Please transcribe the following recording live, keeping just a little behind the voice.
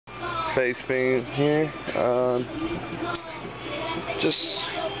face paint here. Just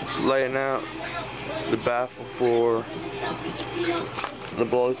laying out the baffle for the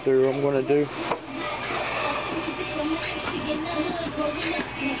blow through I'm going to do.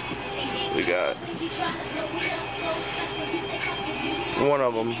 We got one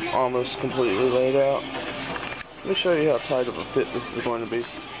of them almost completely laid out. Let me show you how tight of a fit this is going to be.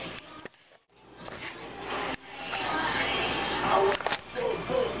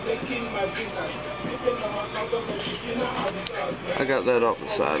 I got that off the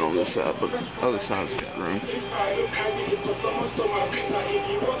side on this side, but the other side's got room.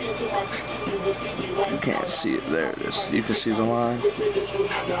 You can't see it. There it is. You can see the line.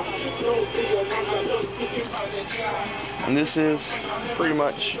 And this is pretty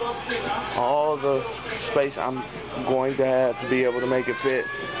much all the space I'm going to have to be able to make it fit.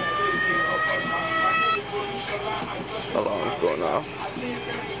 Alarm's going off.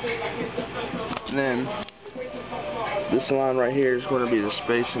 And then this line right here is going to be the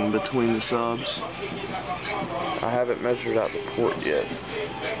spacing between the subs. I haven't measured out the port yet.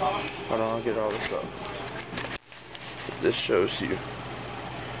 Hold on, I'll get all this up. This shows you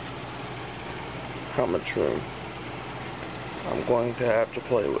how much room I'm going to have to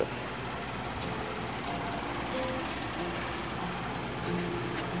play with.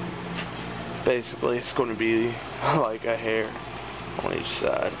 Basically, it's going to be like a hair on each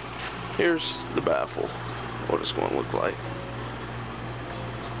side. Here's the baffle, what it's going to look like.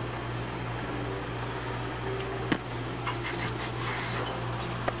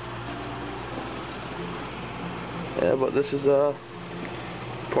 Yeah, but this is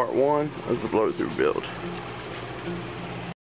part 1 of the blow-through build.